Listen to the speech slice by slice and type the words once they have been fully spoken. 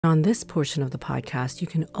On this portion of the podcast, you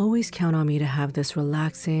can always count on me to have this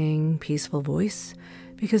relaxing, peaceful voice,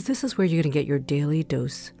 because this is where you're going to get your daily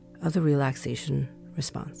dose of the relaxation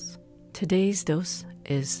response. Today's dose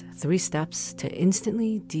is 3 steps to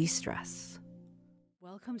instantly de-stress.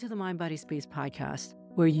 Welcome to the MindBodySpace podcast,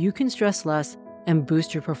 where you can stress less and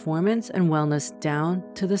boost your performance and wellness down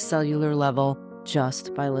to the cellular level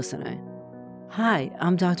just by listening. Hi,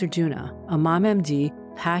 I'm Dr. Juna, a mom MD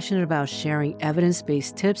passionate about sharing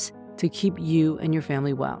evidence-based tips to keep you and your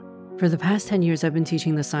family well. For the past 10 years, I've been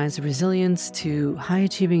teaching the science of resilience to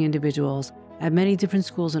high-achieving individuals at many different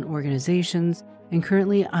schools and organizations, and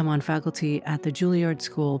currently I'm on faculty at the Juilliard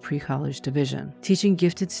School Pre-College Division, teaching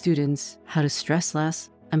gifted students how to stress less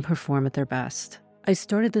and perform at their best. I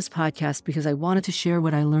started this podcast because I wanted to share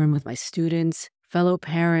what I learned with my students, fellow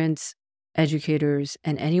parents, educators,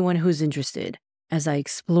 and anyone who's interested as I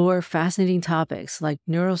explore fascinating topics like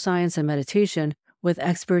neuroscience and meditation with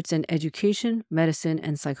experts in education, medicine,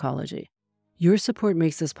 and psychology. Your support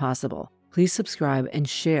makes this possible. Please subscribe and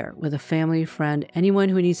share with a family, friend, anyone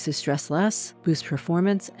who needs to stress less, boost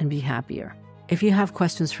performance, and be happier. If you have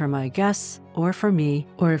questions for my guests or for me,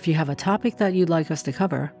 or if you have a topic that you'd like us to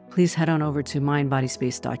cover, please head on over to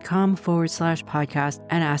mindbodyspace.com/podcast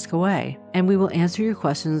and ask away. And we will answer your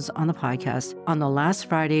questions on the podcast on the last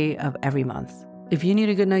Friday of every month. If you need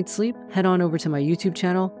a good night's sleep, head on over to my YouTube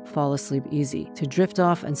channel, Fall Asleep Easy, to drift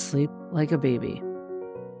off and sleep like a baby.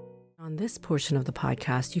 On this portion of the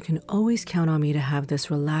podcast, you can always count on me to have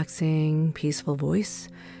this relaxing, peaceful voice,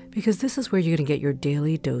 because this is where you're going to get your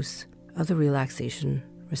daily dose of the relaxation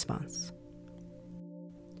response.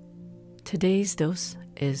 Today's dose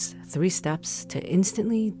is 3 steps to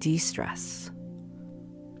instantly de-stress.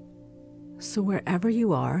 So wherever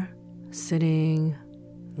you are, sitting,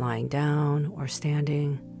 lying down, or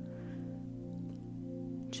standing,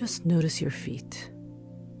 just notice your feet.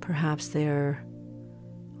 Perhaps they're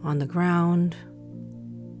on the ground,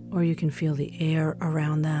 or you can feel the air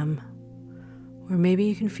around them, or maybe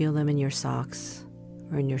you can feel them in your socks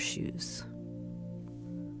or in your shoes.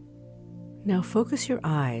 Now focus your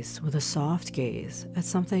eyes with a soft gaze at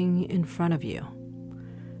something in front of you,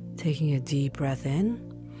 taking a deep breath in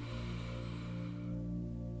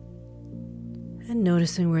and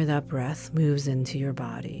noticing where that breath moves into your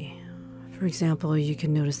body. For example, you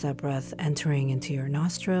can notice that breath entering into your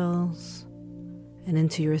nostrils and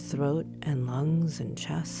into your throat and lungs and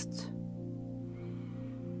chest.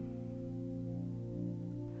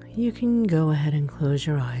 You can go ahead and close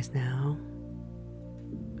your eyes now,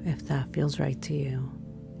 if that feels right to you.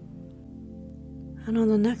 And on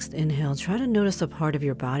the next inhale, try to notice a part of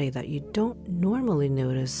your body that you don't normally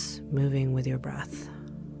notice moving with your breath.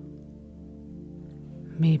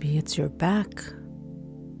 Maybe it's your back,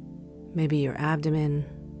 maybe your abdomen,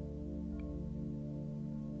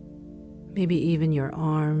 maybe even your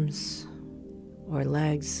arms or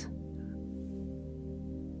legs,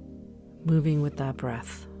 moving with that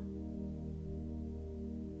breath.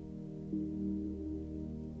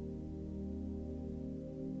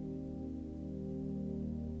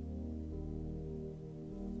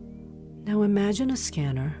 Now imagine a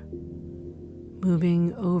scanner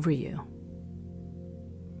moving over you.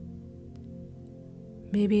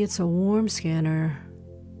 Maybe it's a warm scanner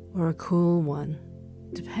or a cool one,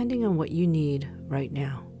 depending on what you need right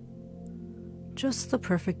now. Just the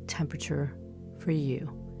perfect temperature for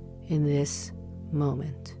you in this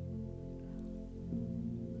moment.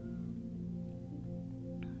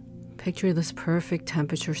 Picture this perfect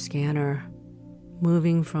temperature scanner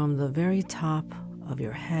moving from the very top of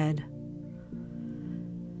your head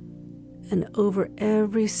and over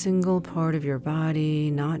every single part of your body,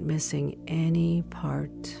 not missing any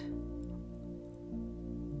part.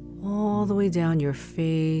 All the way down your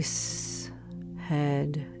face,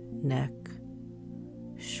 head, neck,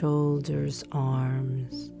 shoulders,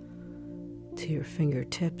 arms, to your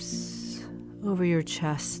fingertips, over your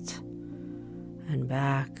chest and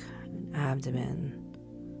back, and abdomen,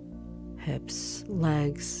 hips,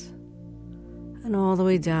 legs, and all the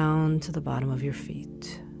way down to the bottom of your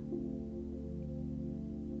feet.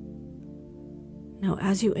 Now,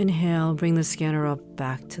 as you inhale, bring the scanner up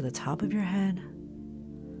back to the top of your head.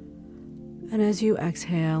 And as you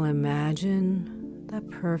exhale, imagine that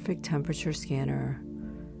perfect temperature scanner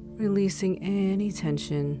releasing any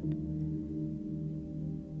tension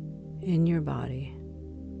in your body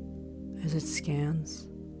as it scans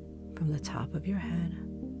from the top of your head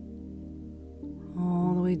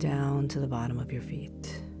all the way down to the bottom of your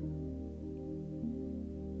feet,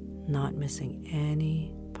 not missing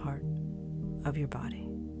any part of your body.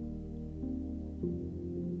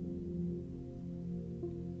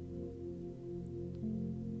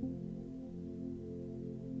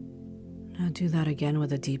 Now do that again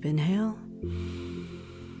with a deep inhale.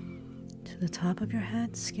 To the top of your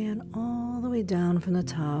head, scan all the way down from the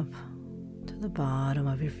top to the bottom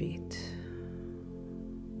of your feet.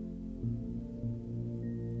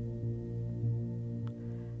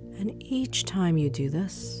 And each time you do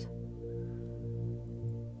this,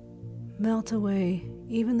 melt away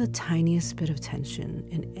even the tiniest bit of tension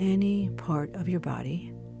in any part of your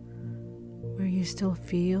body where you still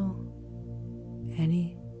feel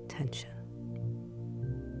any tension.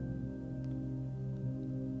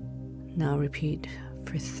 Now repeat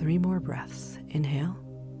for 3 more breaths. Inhale.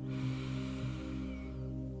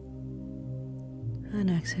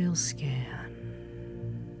 And exhale, scan.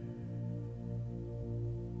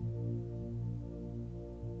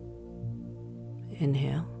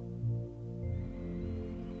 Inhale.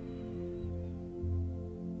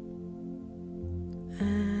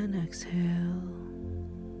 And exhale.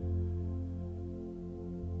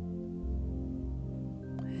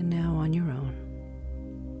 And now on your own.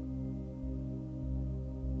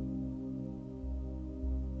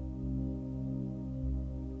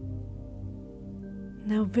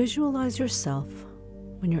 Now visualize yourself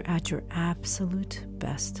when you're at your absolute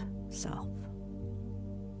best self.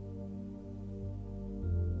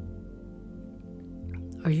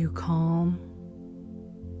 Are you calm,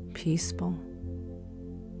 peaceful,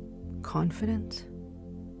 confident,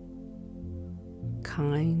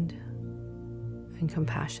 kind, and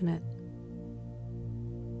compassionate?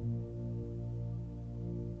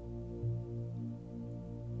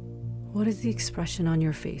 What is the expression on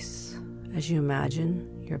your face as you imagine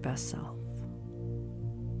your best self?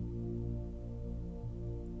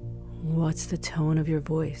 What's the tone of your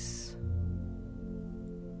voice?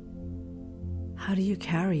 How do you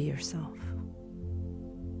carry yourself?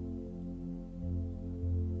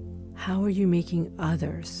 How are you making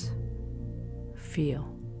others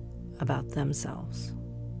feel about themselves?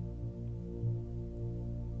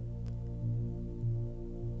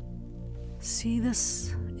 See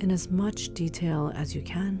this in as much detail as you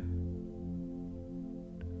can.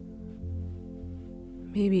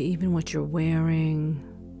 Maybe even what you're wearing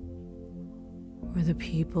or the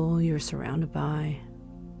people you're surrounded by.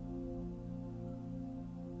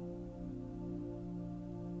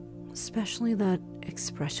 Especially that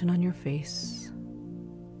expression on your face,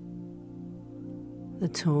 the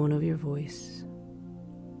tone of your voice.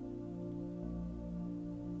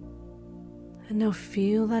 And now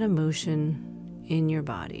feel that emotion in your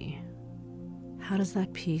body. How does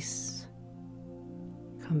that peace,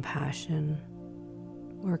 compassion,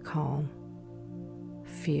 or calm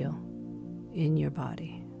feel in your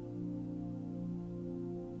body?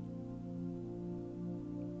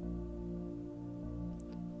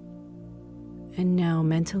 And now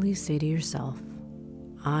mentally say to yourself,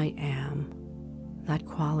 I am that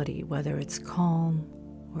quality, whether it's calm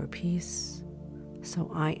or peace.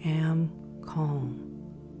 So I am calm.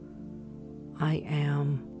 I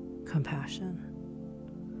am compassion.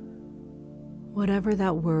 Whatever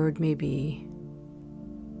that word may be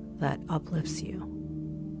that uplifts you,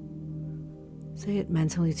 say it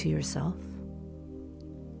mentally to yourself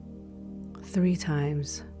 3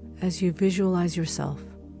 times as you visualize yourself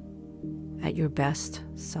at your best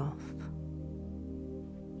self.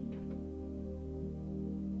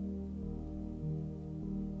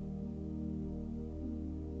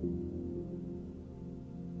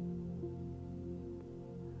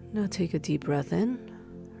 Now take a deep breath in,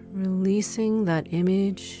 releasing that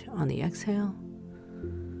image on the exhale.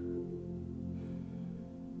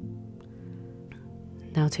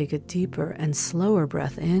 Now take a deeper and slower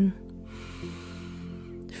breath in,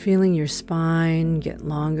 feeling your spine get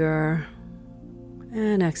longer.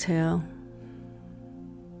 And exhale.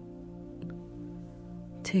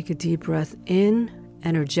 Take a deep breath in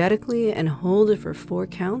energetically and hold it for 4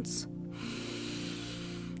 counts.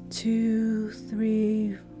 2,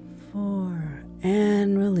 3, 4,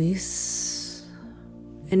 and release.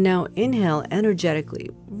 And now inhale energetically,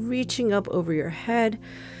 reaching up over your head.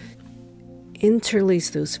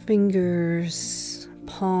 Interlace those fingers,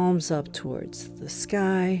 palms up towards the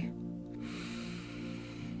sky.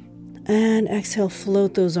 And exhale,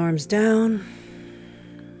 float those arms down.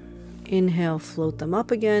 Inhale, float them up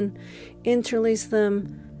again. Interlace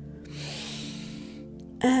them.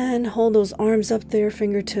 And hold those arms up there,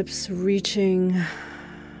 fingertips reaching.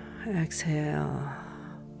 Exhale.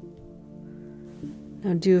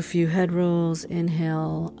 Now do a few head rolls.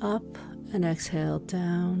 Inhale up and exhale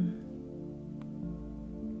down.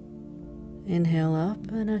 Inhale up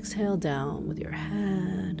and exhale down with your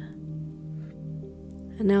head.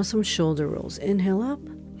 And now some shoulder rolls. Inhale up.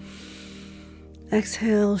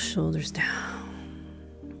 Exhale, shoulders down.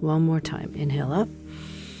 One more time. Inhale up,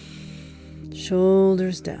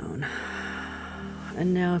 shoulders down.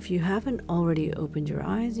 And now if you haven't already opened your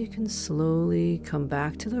eyes, you can slowly come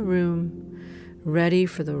back to the room, ready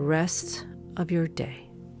for the rest of your day.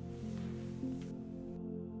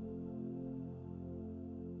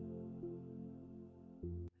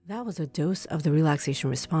 That was a dose of the relaxation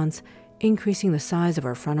response, increasing the size of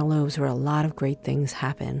our frontal lobes where a lot of great things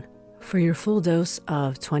happen. For your full dose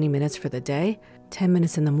of 20 minutes for the day, 10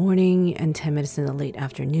 minutes in the morning and 10 minutes in the late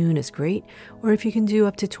afternoon is great, or if you can do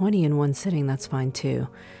up to 20 in one sitting, that's fine too.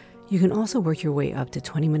 You can also work your way up to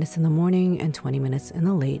 20 minutes in the morning and 20 minutes in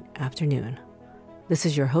the late afternoon. This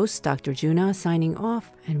is your host, Dr. Juna, signing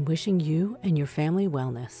off and wishing you and your family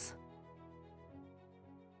wellness.